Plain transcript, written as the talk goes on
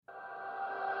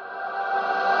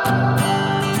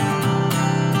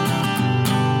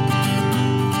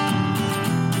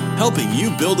Helping you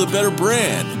build a better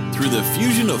brand through the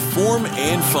fusion of form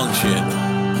and function.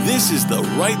 This is the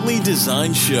Rightly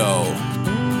Designed Show.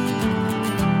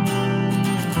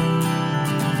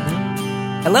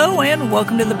 Hello and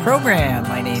welcome to the program.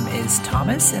 My name is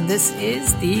Thomas and this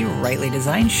is the Rightly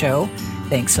Designed Show.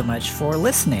 Thanks so much for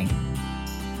listening.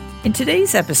 In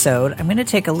today's episode, I'm going to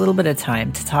take a little bit of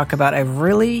time to talk about a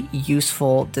really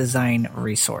useful design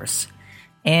resource.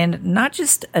 And not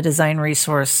just a design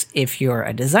resource if you're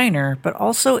a designer, but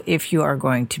also if you are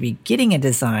going to be getting a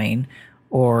design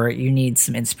or you need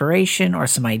some inspiration or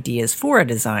some ideas for a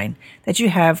design that you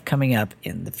have coming up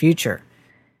in the future.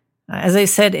 As I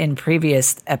said in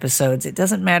previous episodes, it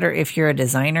doesn't matter if you're a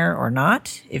designer or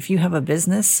not. If you have a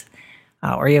business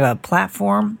or you have a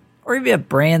platform or you have a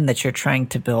brand that you're trying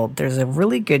to build, there's a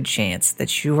really good chance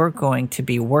that you are going to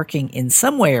be working in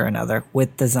some way or another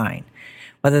with design.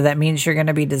 Whether that means you're going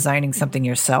to be designing something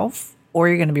yourself or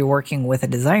you're going to be working with a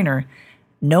designer,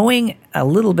 knowing a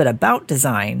little bit about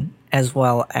design as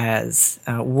well as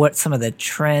what some of the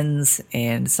trends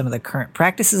and some of the current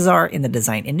practices are in the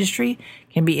design industry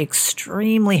can be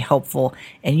extremely helpful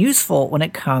and useful when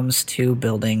it comes to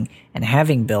building and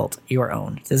having built your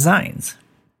own designs.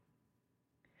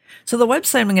 So the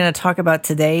website I'm going to talk about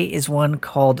today is one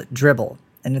called Dribbble,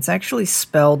 and it's actually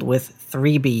spelled with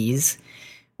 3 B's,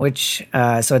 which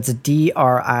so it's Dribble.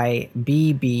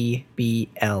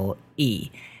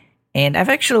 And I've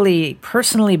actually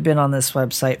personally been on this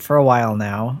website for a while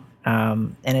now,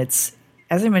 and it's,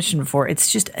 as I mentioned before,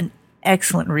 it's just an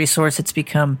excellent resource. It's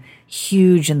become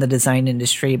huge in the design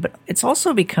industry, but it's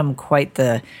also become quite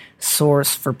the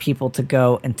source for people to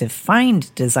go and to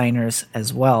find designers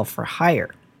as well for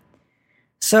hire.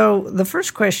 So the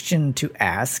first question to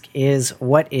ask is,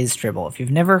 what is Dribbble? If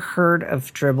you've never heard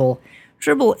of Dribbble,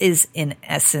 Dribbble is in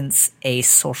essence a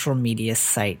social media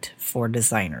site for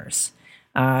designers.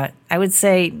 I would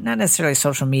say not necessarily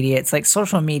social media. It's like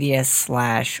social media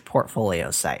 /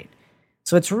 portfolio site.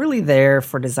 So it's really there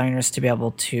for designers to be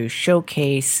able to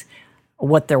showcase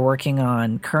what they're working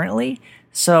on currently.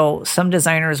 So some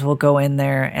designers will go in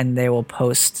there and they will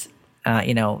post,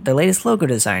 their latest logo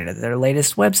design or their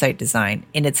latest website design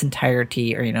in its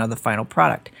entirety or, the final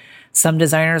product. Some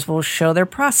designers will show their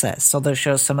process. So they'll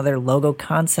show some of their logo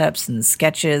concepts and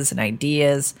sketches and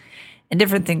ideas and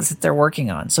different things that they're working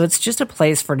on. So it's just a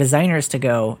place for designers to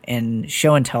go and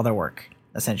show and tell their work,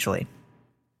 essentially.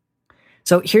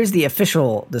 So here's the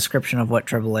official description of what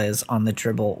Dribbble is on the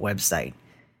Dribbble website.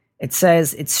 It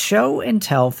says, it's show and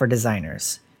tell for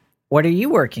designers. What are you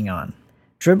working on?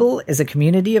 Dribbble is a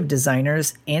community of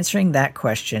designers answering that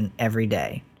question every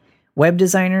day. Web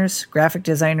designers, graphic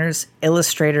designers,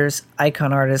 illustrators,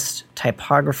 icon artists,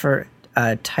 typographers,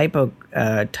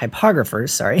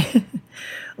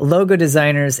 logo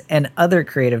designers, and other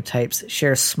creative types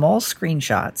share small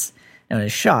screenshots, known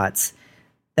as shots,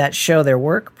 that show their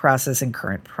work, process, and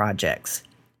current projects.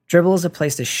 Dribbble is a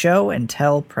place to show and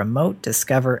tell, promote,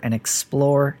 discover, and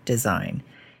explore design.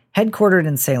 Headquartered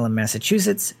in Salem,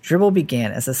 Massachusetts, Dribbble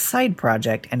began as a side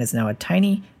project and is now a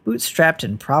tiny, bootstrapped,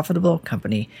 and profitable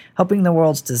company helping the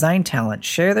world's design talent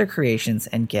share their creations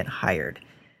and get hired.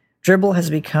 Dribbble has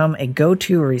become a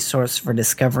go-to resource for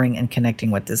discovering and connecting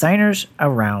with designers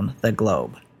around the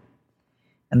globe.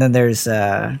 And then there's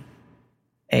a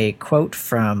quote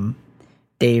from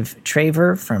Dave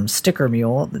Traver from Sticker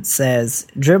Mule that says,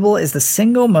 Dribbble is the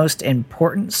single most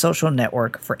important social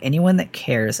network for anyone that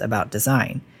cares about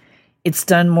design. It's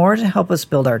done more to help us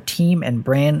build our team and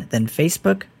brand than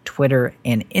Facebook, Twitter,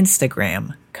 and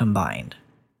Instagram combined.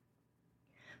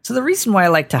 So the reason why I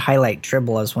like to highlight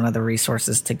Dribbble as one of the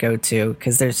resources to go to,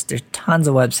 because there's tons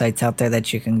of websites out there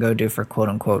that you can go to for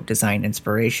quote-unquote design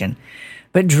inspiration.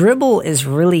 But Dribbble is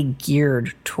really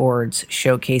geared towards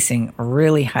showcasing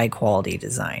really high-quality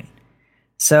design.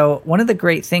 So one of the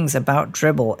great things about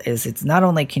Dribbble is it's not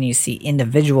only can you see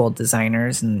individual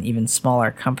designers and even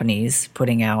smaller companies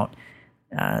putting out,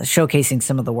 showcasing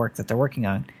some of the work that they're working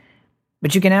on,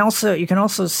 but you can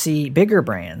also see bigger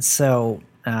brands. So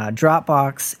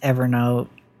Dropbox, Evernote,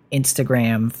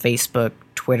 Instagram, Facebook,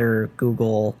 Twitter,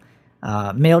 Google,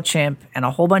 MailChimp, and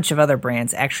a whole bunch of other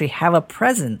brands actually have a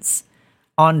presence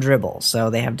on Dribbble. So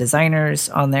they have designers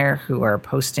on there who are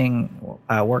posting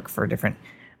work for different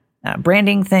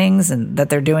branding things and that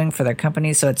they're doing for their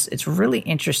companies. So it's really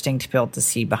interesting to be able to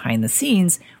see behind the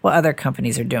scenes what other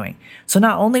companies are doing. So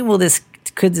not only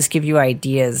could this give you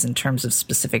ideas in terms of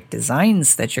specific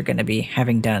designs that you're going to be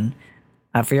having done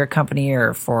for your company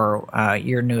or for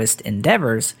your newest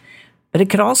endeavors, but it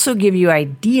could also give you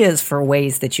ideas for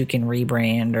ways that you can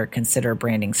rebrand or consider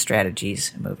branding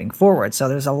strategies moving forward. So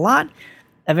there's a lot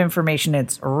of information.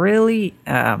 It's really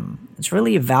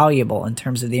valuable in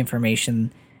terms of the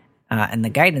information and the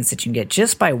guidance that you can get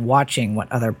just by watching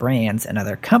what other brands and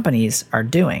other companies are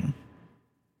doing.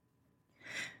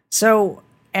 So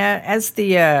as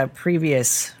the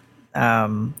previous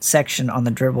section on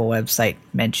the Dribbble website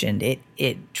mentioned,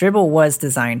 Dribbble was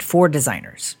designed for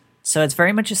designers. So it's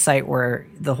very much a site where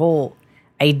the whole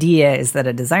idea is that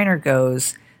a designer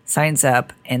goes, signs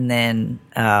up, and then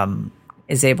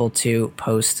is able to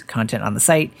post content on the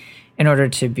site in order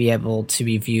to be able to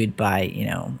be viewed by,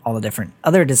 all the different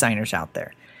other designers out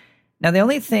there. Now, the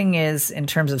only thing is, in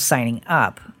terms of signing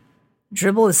up,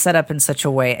 Dribbble is set up in such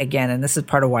a way, again, and this is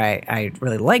part of why I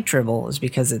really like Dribbble, is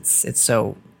because it's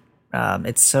so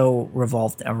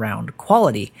revolved around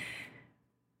quality.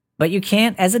 But you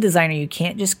can't, as a designer, you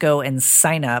can't just go and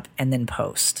sign up and then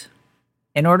post.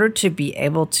 In order to be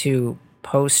able to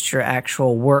post your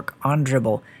actual work on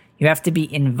Dribbble, you have to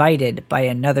be invited by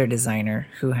another designer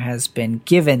who has been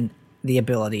given the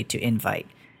ability to invite.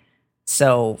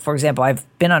 So, for example, I've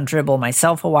been on Dribbble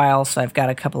myself a while, so I've got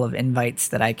a couple of invites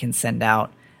that I can send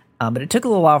out. But it took a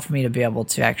little while for me to be able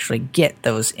to actually get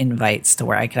those invites to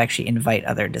where I could actually invite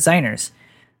other designers.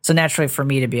 So naturally, for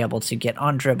me to be able to get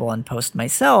on Dribbble and post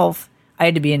myself, I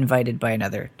had to be invited by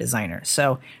another designer.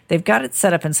 So they've got it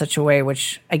set up in such a way,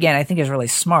 which, again, I think is really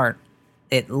smart.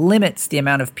 It limits the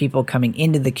amount of people coming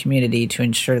into the community to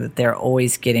ensure that they're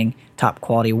always getting top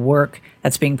quality work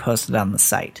that's being posted on the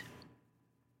site.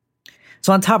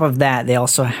 So on top of that, they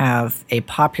also have a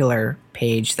popular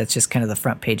page that's just kind of the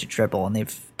front page of Dribbble, and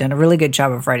they've done a really good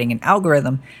job of writing an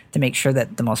algorithm to make sure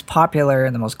that the most popular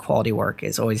and the most quality work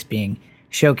is always being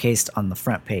showcased on the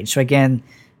front page. So again,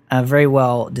 very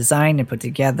well designed and put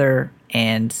together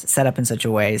and set up in such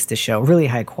a way as to show really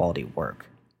high quality work.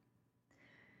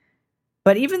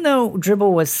 But even though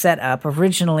Dribbble was set up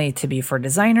originally to be for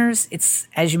designers, it's,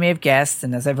 as you may have guessed,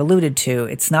 and as I've alluded to,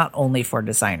 it's not only for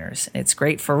designers. It's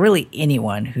great for really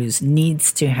anyone who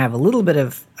needs to have a little bit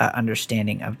of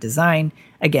understanding of design.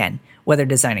 Again, whether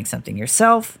designing something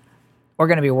yourself or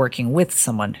going to be working with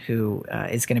someone who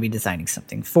is going to be designing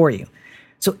something for you.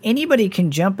 So anybody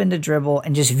can jump into Dribbble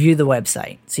and just view the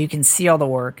website. So you can see all the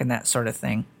work and that sort of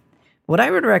thing. What I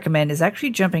would recommend is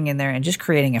actually jumping in there and just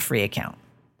creating a free account.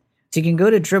 So you can go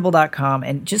to dribbble.com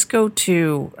and just go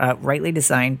to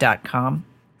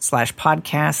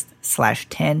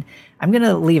rightlydesign.com/podcast/10. I'm going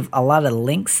to leave a lot of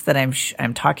links that I'm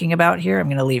talking about here. I'm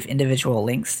going to leave individual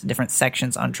links to different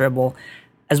sections on Dribbble,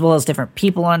 as well as different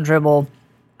people on Dribbble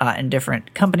and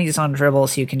different companies on Dribbble,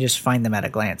 so you can just find them at a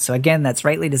glance. So again, that's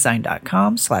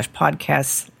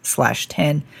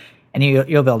rightlydesign.com/podcast/10, and you'll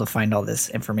be able to find all this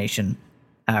information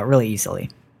really easily.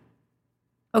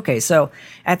 Okay, so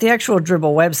at the actual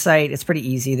Dribbble website, it's pretty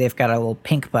easy. They've got a little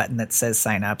pink button that says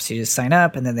sign up. So you just sign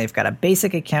up, and then they've got a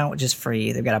basic account, which is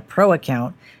free. They've got a pro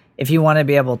account if you want to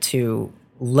be able to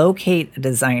locate a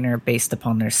designer based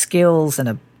upon their skills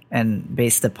and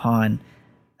based upon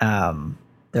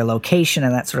their location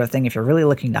and that sort of thing. If you're really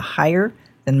looking to hire,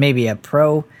 then maybe a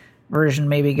pro version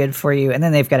may be good for you. And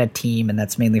then they've got a team, and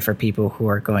that's mainly for people who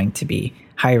are going to be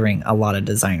hiring a lot of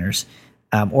designers.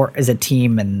 Or as a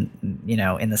team, and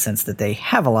in the sense that they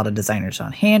have a lot of designers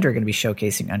on hand, are going to be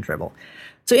showcasing on Dribbble.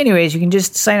 So anyways, you can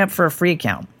just sign up for a free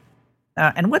account.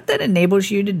 And what that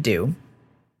enables you to do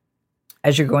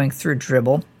as you're going through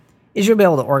Dribbble is you'll be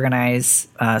able to organize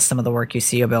some of the work you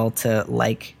see. You'll be able to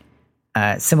like,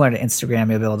 similar to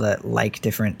Instagram, you'll be able to like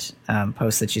different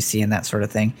posts that you see and that sort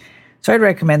of thing. So I'd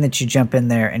recommend that you jump in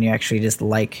there and you actually just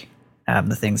like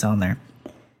the things on there.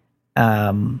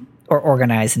 Or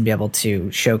organize and be able to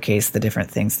showcase the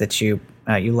different things that you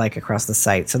like across the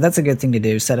site. So that's a good thing to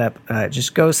do. Set up,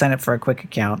 just go sign up for a quick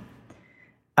account.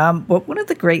 But one of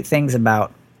the great things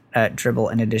about Dribbble,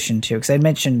 in addition to, because I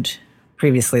mentioned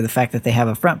previously the fact that they have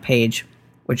a front page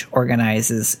which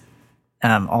organizes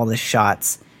all the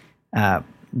shots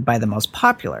by the most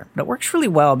popular. But it works really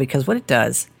well because what it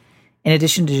does, in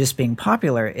addition to just being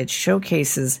popular, it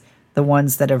showcases the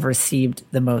ones that have received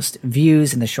the most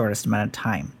views in the shortest amount of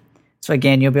time. So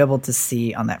again, you'll be able to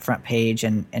see on that front page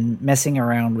and messing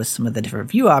around with some of the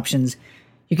different view options,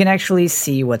 you can actually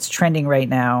see what's trending right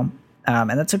now.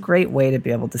 And that's a great way to be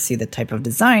able to see the type of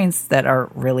designs that are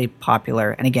really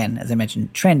popular. And again, as I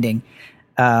mentioned, trending.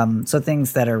 So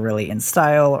things that are really in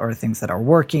style, or things that are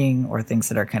working, or things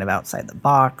that are kind of outside the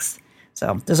box.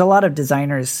 So there's a lot of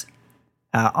designers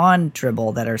on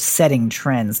Dribbble that are setting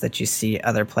trends that you see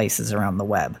other places around the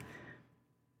web.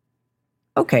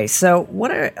 Okay, so what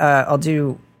I'll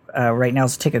do right now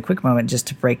is take a quick moment just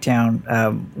to break down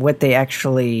what they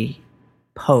actually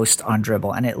post on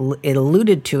Dribbble. And it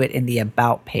alluded to it in the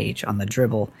About page on the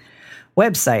Dribbble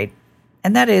website.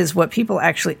 And that is what people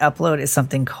actually upload is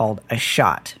something called a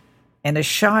shot. And a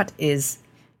shot is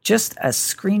just a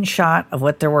screenshot of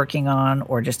what they're working on,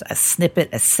 or just a snippet,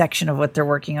 a section of what they're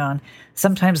working on.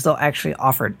 Sometimes they'll actually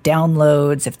offer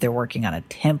downloads if they're working on a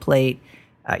template,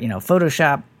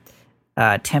 Photoshop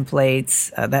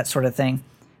templates, that sort of thing.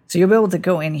 So you'll be able to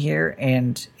go in here,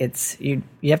 and you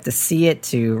have to see it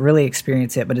to really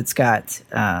experience it. But it's got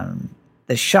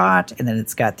the shot, and then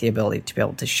it's got the ability to be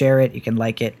able to share it. You can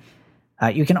like it.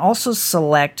 You can also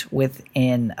select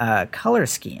within color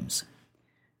schemes.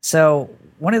 So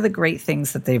one of the great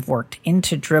things that they've worked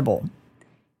into Dribbble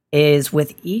is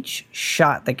with each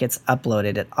shot that gets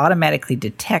uploaded, it automatically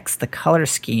detects the color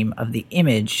scheme of the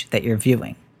image that you're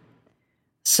viewing.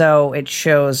 So it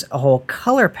shows a whole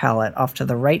color palette off to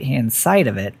the right-hand side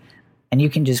of it, and you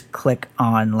can just click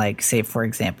on, like, say, for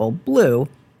example, blue,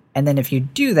 and then if you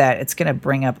do that, it's going to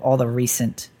bring up all the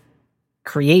recent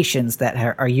creations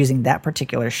that are using that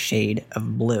particular shade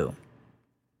of blue.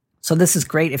 So this is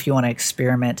great if you want to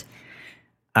experiment,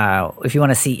 if you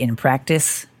want to see in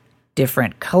practice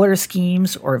different color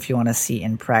schemes, or if you want to see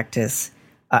in practice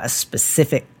a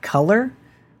specific color.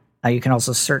 You can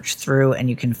also search through and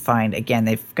you can find, again,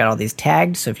 they've got all these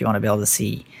tagged. So if you want to be able to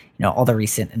see, all the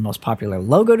recent and most popular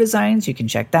logo designs, you can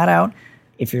check that out.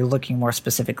 If you're looking more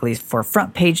specifically for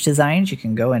front page designs, you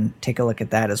can go and take a look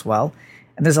at that as well.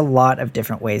 And there's a lot of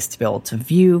different ways to be able to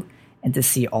view and to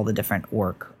see all the different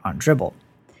work on Dribbble.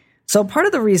 So part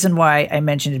of the reason why I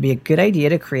mentioned it'd be a good idea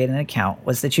to create an account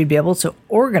was that you'd be able to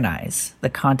organize the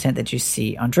content that you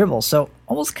see on Dribbble. So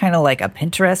almost kind of like a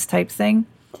Pinterest type thing.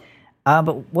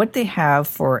 But what they have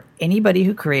for anybody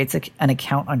who creates an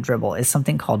account on Dribbble is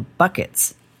something called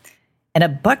buckets. And a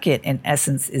bucket, in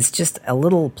essence, is just a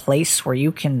little place where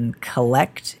you can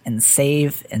collect and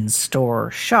save and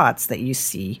store shots that you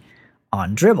see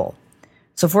on Dribbble.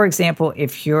 So, for example,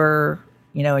 if you're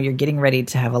getting ready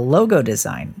to have a logo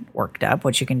design worked up,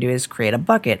 what you can do is create a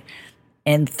bucket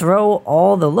and throw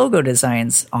all the logo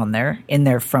designs in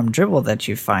there from Dribbble that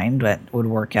you find that would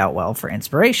work out well for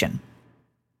inspiration.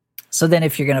 So then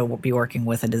if you're going to be working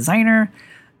with a designer,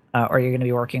 or you're going to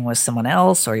be working with someone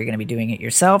else, or you're going to be doing it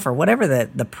yourself, or whatever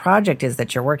the project is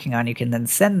that you're working on, you can then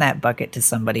send that bucket to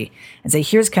somebody and say,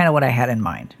 here's kind of what I had in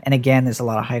mind. And again, there's a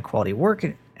lot of high quality work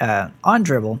on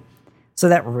Dribbble, so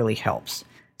that really helps.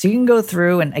 So you can go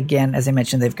through, and again, as I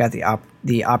mentioned, they've got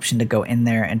the option to go in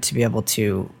there and to be able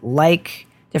to like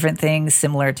different things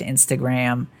similar to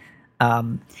Instagram,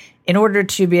 in order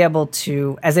to be able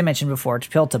to, as I mentioned before, to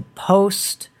be able to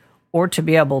post or to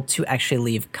be able to actually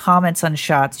leave comments on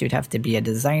shots. You'd have to be a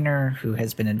designer who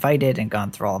has been invited and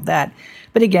gone through all of that.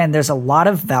 But again, there's a lot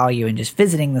of value in just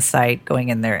visiting the site, going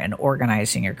in there and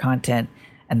organizing your content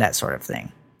and that sort of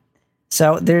thing.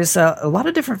 So there's a lot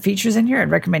of different features in here. I'd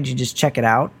recommend you just check it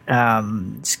out.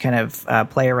 Just kind of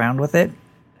play around with it.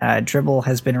 Dribbble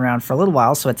has been around for a little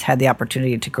while, so it's had the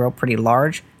opportunity to grow pretty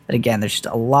large. But again, there's just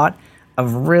a lot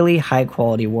of really high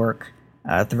quality work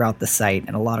throughout the site,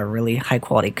 and a lot of really high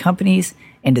quality companies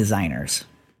and designers.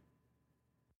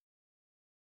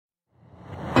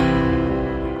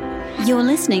 You're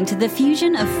listening to the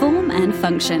fusion of form and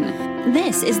function.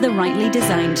 This is the Rightly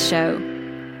Designed Show.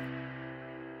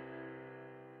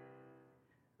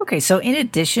 Okay, so in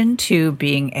addition to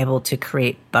being able to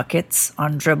create buckets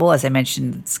on Dribbble, as I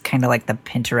mentioned, it's kind of like the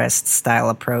Pinterest style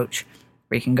approach,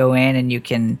 where you can go in and you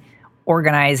can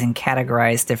organize and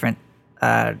categorize different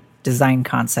design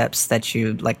concepts that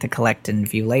you'd like to collect and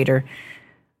view later.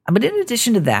 But in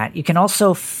addition to that, you can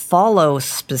also follow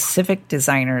specific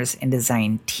designers and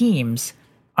design teams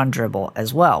on Dribbble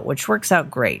as well, which works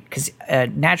out great because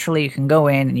naturally you can go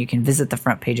in and you can visit the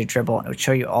front page of Dribbble and it would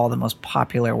show you all the most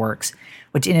popular works,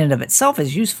 which in and of itself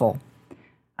is useful.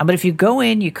 But if you go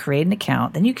in, you create an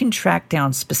account, then you can track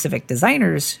down specific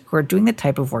designers who are doing the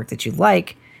type of work that you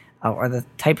like, or the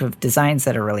type of designs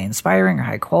that are really inspiring or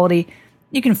high quality.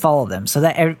 You can follow them so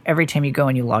that every time you go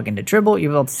and you log into Dribbble,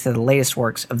 you'll be able to see the latest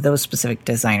works of those specific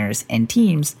designers and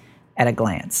teams at a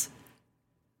glance.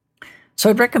 So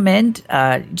I'd recommend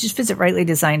just visit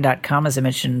rightlydesign.com, as I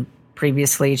mentioned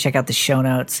previously. Check out the show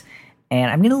notes. And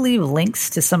I'm going to leave links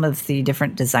to some of the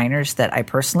different designers that I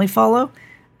personally follow.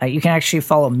 You can actually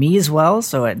follow me as well.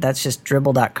 So that's just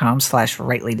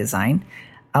dribbble.com/rightlydesign.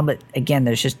 But again,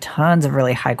 there's just tons of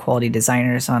really high quality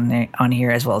designers on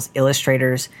here, as well as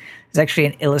illustrators. There's actually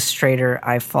an illustrator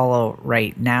I follow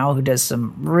right now who does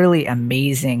some really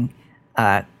amazing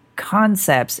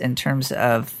concepts in terms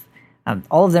of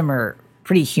all of them are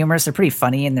pretty humorous. They're pretty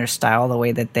funny in their style, the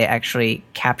way that they actually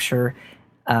capture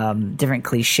different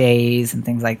cliches and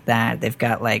things like that. They've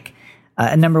got like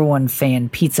a number one fan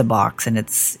pizza box, and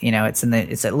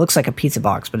it looks like a pizza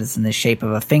box, but it's in the shape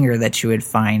of a finger that you would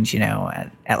find,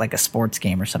 at like a sports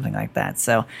game or something like that.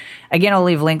 So again, I'll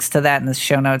leave links to that in the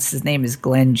show notes. His name is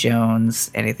Glenn Jones,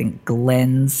 and I think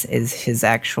Glenn's is his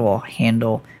actual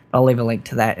handle. I'll leave a link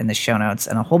to that in the show notes,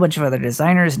 and a whole bunch of other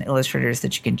designers and illustrators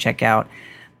that you can check out.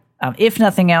 If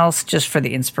nothing else, just for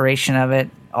the inspiration of it.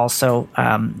 Also,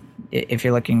 if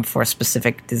you're looking for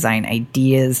specific design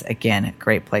ideas, again, a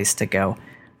great place to go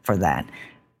for that.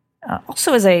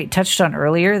 Also, as I touched on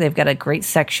earlier, they've got a great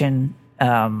section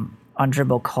on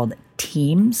Dribbble called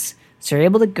Teams. So you're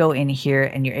able to go in here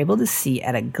and you're able to see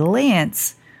at a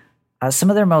glance some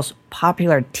of their most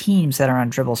popular teams that are on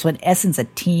Dribbble. So in essence, a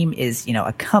team is,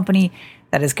 a company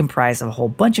that is comprised of a whole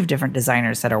bunch of different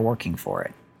designers that are working for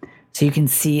it. So you can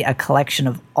see a collection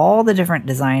of all the different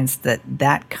designs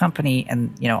that company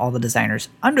and, all the designers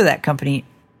under that company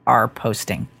are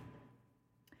posting.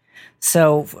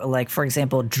 So, like, for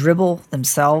example, Dribbble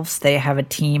themselves, they have a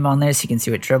team on this. You can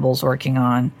see what Dribble's working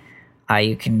on.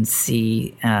 You can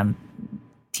see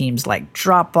teams like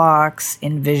Dropbox,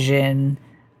 InVision,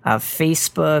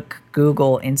 Facebook,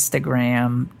 Google,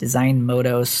 Instagram,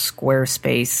 DesignModo,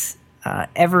 Squarespace,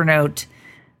 Evernote,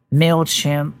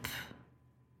 MailChimp.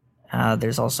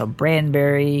 There's also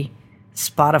Brandberry,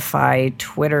 Spotify,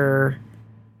 Twitter,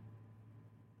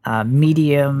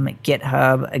 Medium,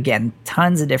 GitHub. Again,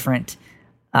 tons of different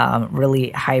really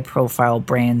high-profile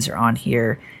brands are on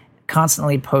here,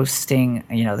 constantly posting,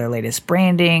 their latest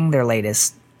branding, their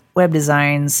latest web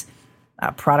designs,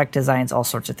 product designs, all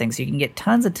sorts of things. So you can get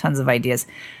tons and tons of ideas.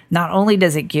 Not only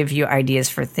does it give you ideas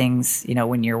for things,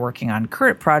 when you're working on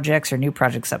current projects or new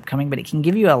projects upcoming, but it can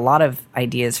give you a lot of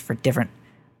ideas for different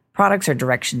products or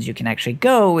directions you can actually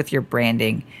go with your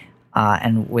branding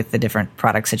and with the different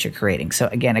products that you're creating. So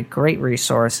again, a great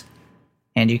resource,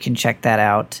 and you can check that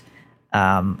out.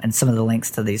 And some of the links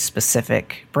to these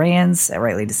specific brands at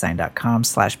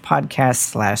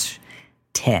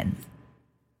rightlydesign.com/podcast/10.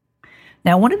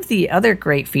 Now, one of the other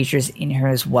great features in here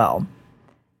as well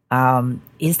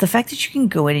is the fact that you can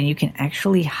go in and you can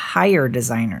actually hire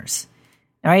designers.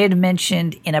 Now, I had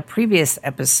mentioned in a previous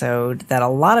episode that a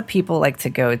lot of people like to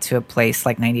go to a place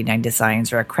like 99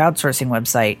 Designs or a crowdsourcing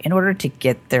website in order to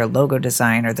get their logo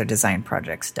design or their design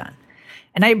projects done.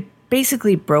 And I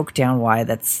basically broke down why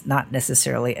that's not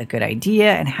necessarily a good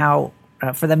idea, and how,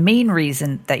 for the main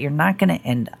reason that you're not going to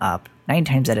end up 9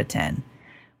 times out of 10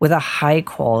 with a high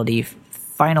quality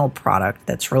final product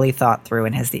that's really thought through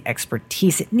and has the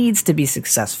expertise it needs to be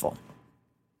successful.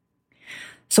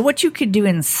 So what you could do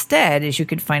instead is you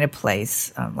could find a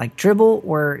place like Dribbble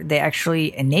where they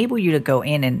actually enable you to go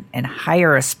in and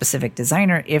hire a specific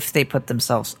designer if they put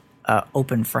themselves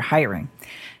open for hiring.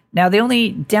 Now, the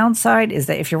only downside is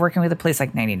that if you're working with a place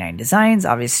like 99 Designs,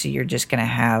 obviously you're just going to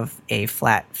have a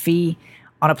flat fee.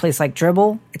 On a place like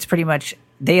Dribbble, it's pretty much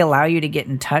they allow you to get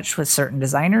in touch with certain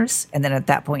designers, and then at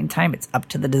that point in time, it's up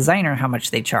to the designer how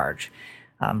much they charge.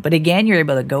 But again, you're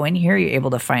able to go in here, you're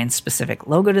able to find specific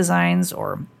logo designs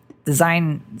or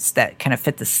designs that kind of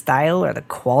fit the style or the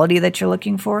quality that you're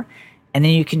looking for. And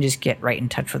then you can just get right in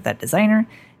touch with that designer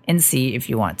and see if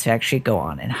you want to actually go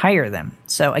on and hire them.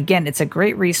 So again, it's a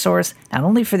great resource, not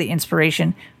only for the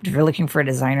inspiration, but if you're looking for a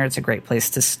designer, it's a great place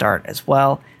to start as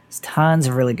well. There's tons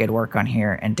of really good work on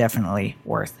here and definitely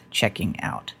worth checking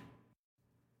out.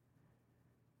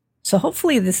 So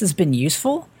hopefully this has been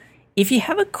useful. If you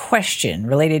have a question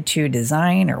related to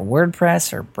design or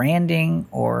WordPress or branding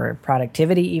or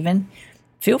productivity even,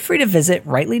 feel free to visit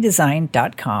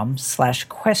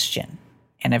rightlydesign.com/question.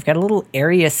 And I've got a little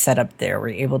area set up there where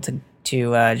you're able to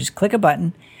just click a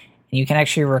button and you can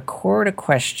actually record a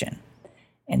question.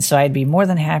 And so I'd be more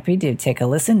than happy to take a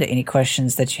listen to any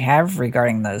questions that you have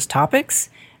regarding those topics,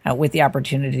 with the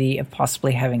opportunity of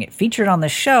possibly having it featured on the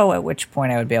show, at which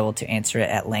point I would be able to answer it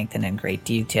at length and in great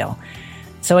detail.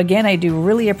 So again, I do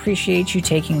really appreciate you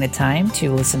taking the time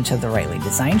to listen to the Rightly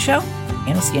Design Show,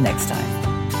 and I'll see you next time.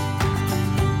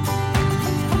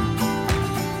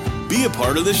 Be a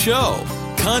part of the show.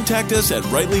 Contact us at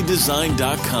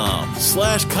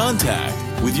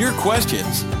rightlydesign.com/contact with your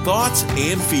questions, thoughts,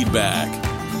 and feedback.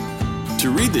 To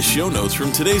read the show notes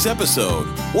from today's episode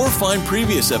or find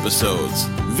previous episodes,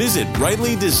 visit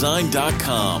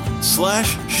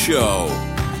rightlydesign.com/show.